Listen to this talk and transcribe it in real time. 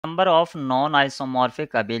number of non-isomorphic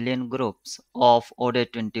abelian groups of order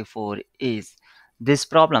 24 is. This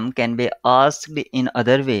problem can be asked in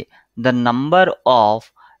other way. The number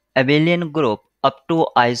of abelian group up to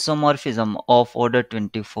isomorphism of order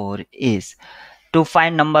 24 is. To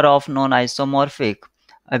find number of non-isomorphic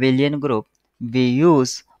abelian group, we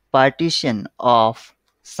use partition of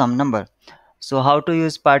some number. So how to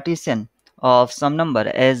use partition of some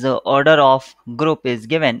number? As order of group is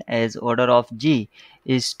given as order of G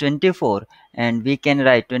is 24, and we can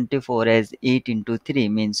write 24 as 8 into 3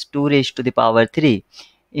 means 2 raised to the power 3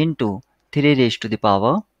 into 3 raised to the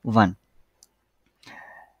power 1.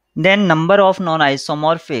 Then number of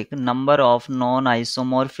non-isomorphic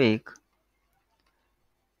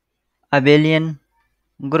abelian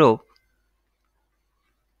group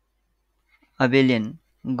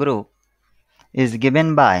is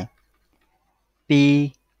given by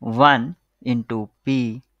P1 into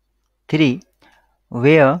P3,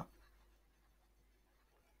 where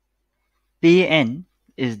Pn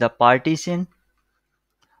is the partition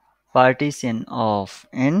of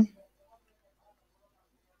n.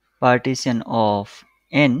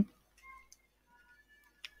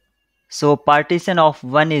 So partition of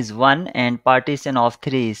 1 is 1 and partition of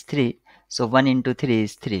 3 is 3. So 1 into 3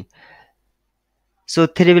 is 3. So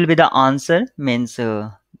 3 will be the answer, means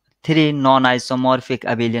 3 non-isomorphic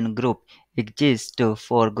abelian group exist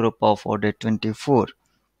for group of order 24.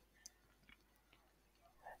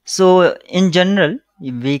 So in general,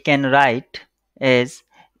 we can write as,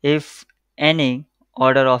 if any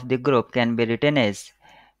order of the group can be written as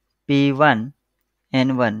P1,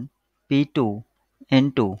 N1, P2,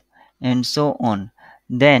 N2, and so on,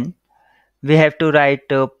 then we have to write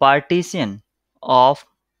partition of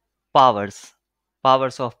powers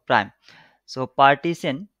of prime. So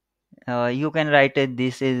partition, you can write it,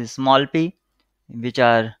 this is small p, which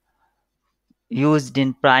are used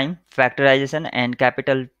in prime factorization, and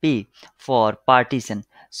capital P for partition.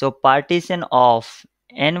 So partition of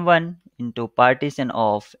n1 into partition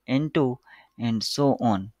of n2, and so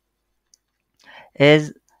on,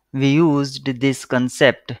 as we used this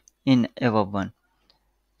concept in above one.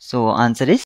 So answer is